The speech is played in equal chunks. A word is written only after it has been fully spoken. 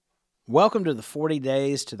Welcome to the 40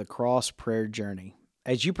 Days to the Cross prayer journey.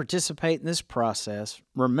 As you participate in this process,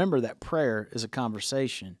 remember that prayer is a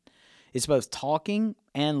conversation. It's both talking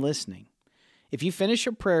and listening. If you finish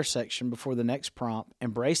your prayer section before the next prompt,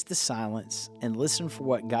 embrace the silence and listen for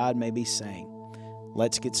what God may be saying.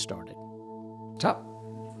 Let's get started. Top.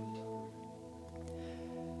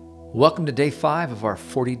 Welcome to day 5 of our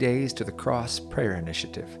 40 Days to the Cross prayer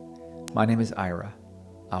initiative. My name is Ira.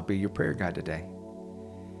 I'll be your prayer guide today.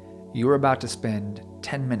 You are about to spend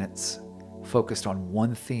 10 minutes focused on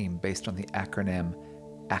one theme based on the acronym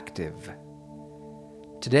ACTIVE.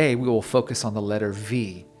 Today we will focus on the letter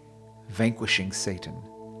V, Vanquishing Satan.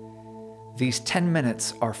 These 10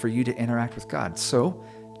 minutes are for you to interact with God, so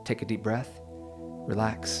take a deep breath,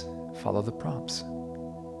 relax, follow the prompts.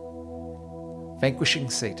 Vanquishing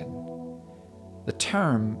Satan. The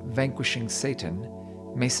term vanquishing Satan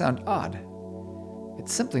may sound odd. It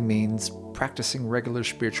simply means practicing regular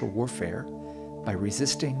spiritual warfare by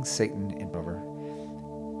resisting Satan in over.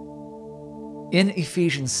 In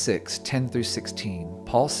Ephesians 6:10-16,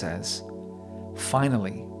 Paul says,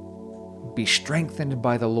 "Finally, be strengthened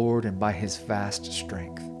by the Lord and by his vast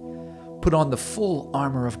strength. Put on the full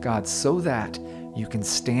armor of God so that you can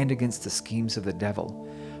stand against the schemes of the devil.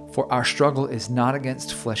 For our struggle is not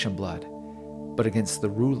against flesh and blood, but against the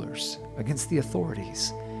rulers, against the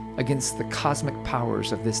authorities, against the cosmic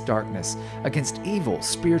powers of this darkness, against evil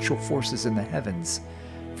spiritual forces in the heavens.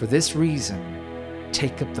 For this reason,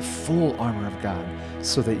 take up the full armor of God,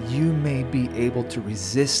 so that you may be able to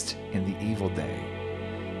resist in the evil day.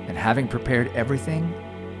 And having prepared everything,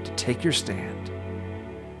 to take your stand.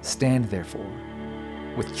 Stand therefore,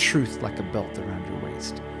 with truth like a belt around your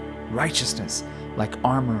waist, righteousness like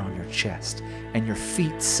armor on your chest, and your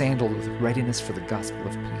feet sandaled with readiness for the gospel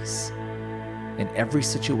of peace. In every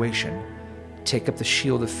situation, take up the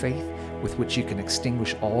shield of faith with which you can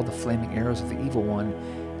extinguish all the flaming arrows of the evil one.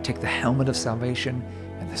 Take the helmet of salvation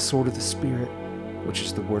and the sword of the Spirit, which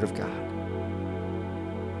is the Word of God."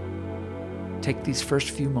 Take these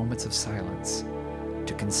first few moments of silence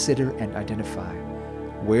to consider and identify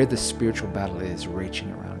where the spiritual battle is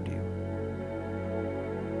raging around you.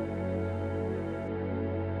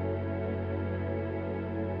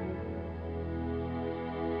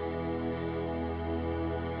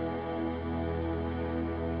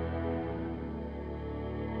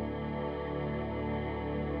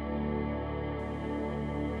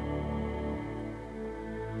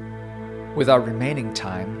 With our remaining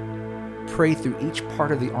time, pray through each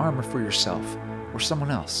part of the armor for yourself or someone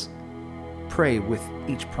else. Pray with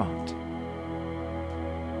each prompt.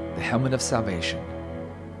 The helmet of salvation.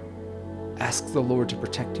 Ask the Lord to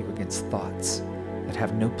protect you against thoughts that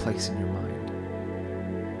have no place in your mind.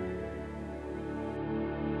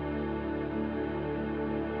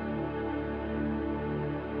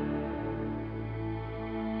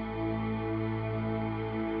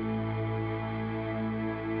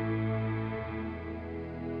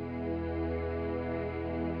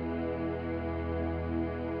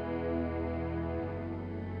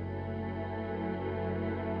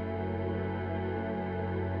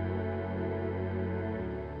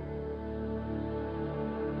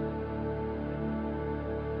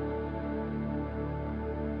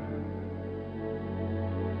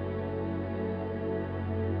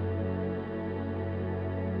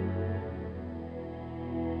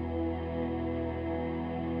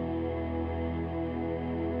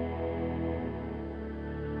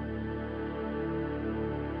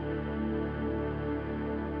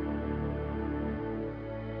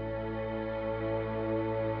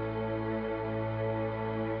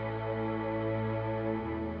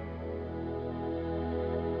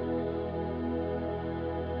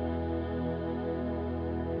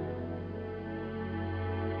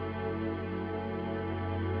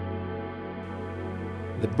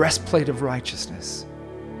 The breastplate of righteousness.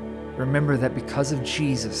 Remember that because of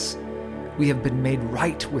Jesus, we have been made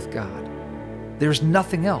right with God. There's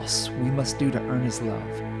nothing else we must do to earn his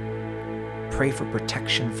love. Pray for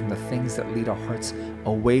protection from the things that lead our hearts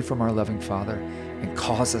away from our loving Father and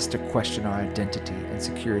cause us to question our identity and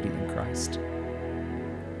security in Christ.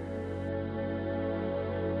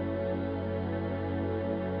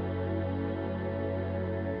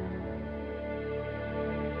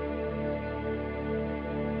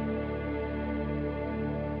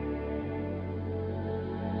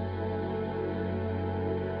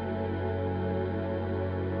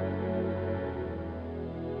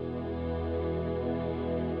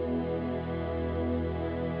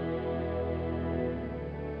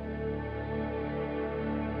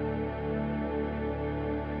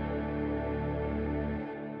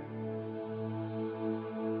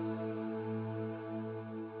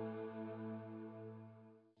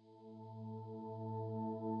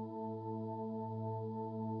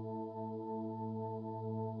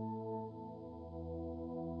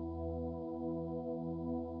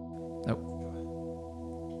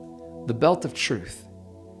 the belt of truth.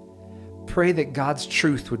 Pray that God's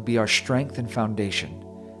truth would be our strength and foundation,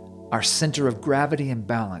 our center of gravity and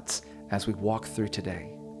balance as we walk through today.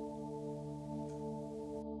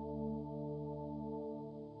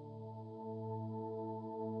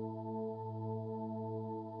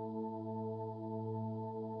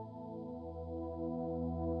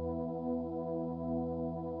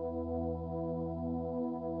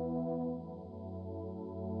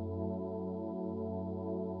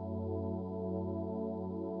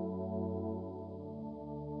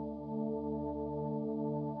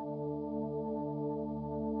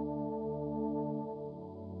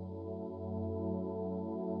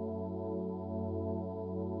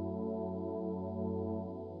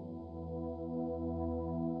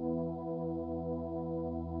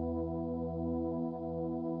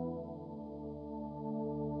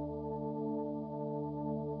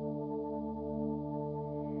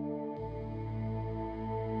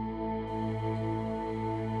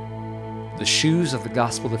 The shoes of the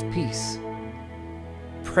gospel of peace.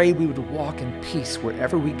 Pray we would walk in peace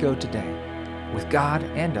wherever we go today, with God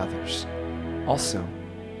and others. Also,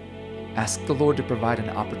 ask the Lord to provide an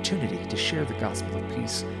opportunity to share the gospel of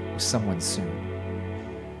peace with someone soon.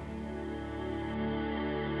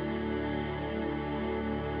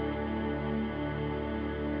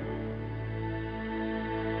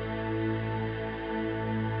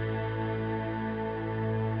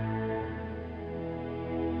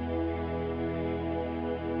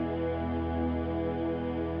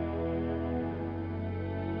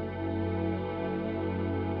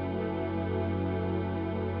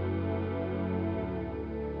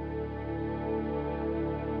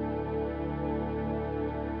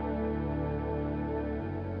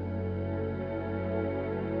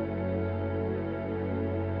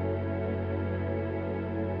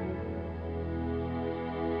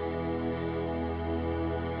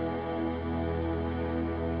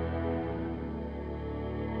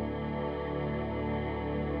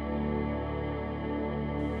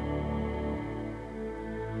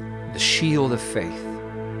 The shield of faith.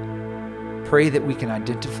 Pray that we can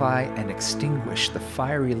identify and extinguish the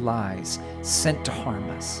fiery lies sent to harm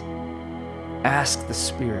us. Ask the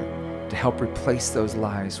Spirit to help replace those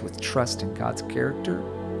lies with trust in God's character,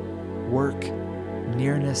 work,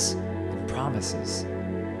 nearness, and promises.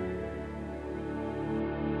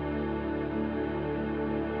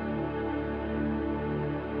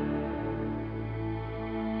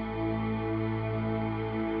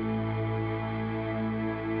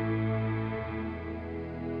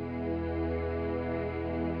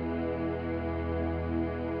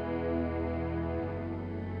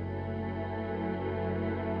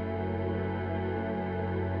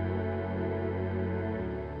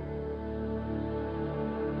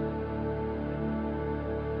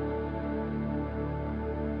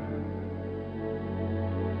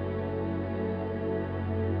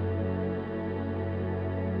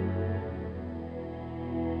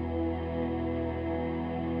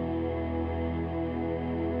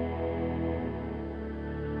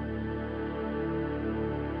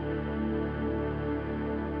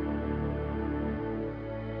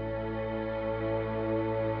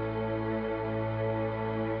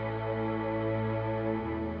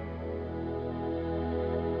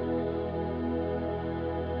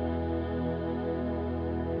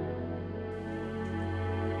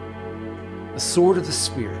 The sword of the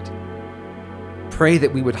Spirit. Pray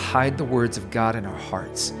that we would hide the words of God in our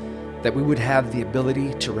hearts, that we would have the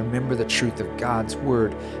ability to remember the truth of God's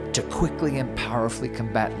word to quickly and powerfully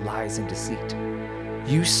combat lies and deceit.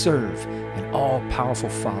 You serve an all-powerful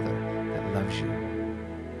Father that loves you.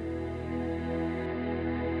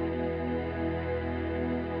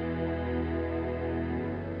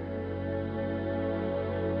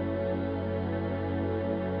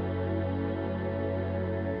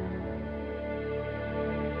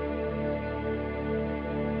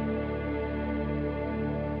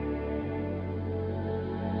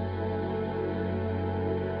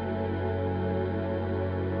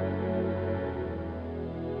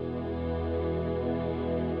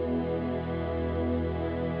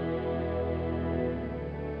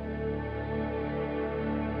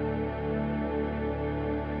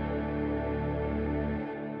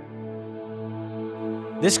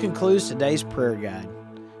 This concludes today's prayer guide.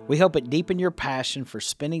 We hope it deepened your passion for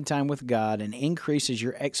spending time with God and increases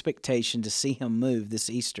your expectation to see Him move this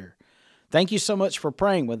Easter. Thank you so much for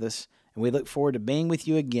praying with us, and we look forward to being with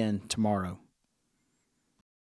you again tomorrow.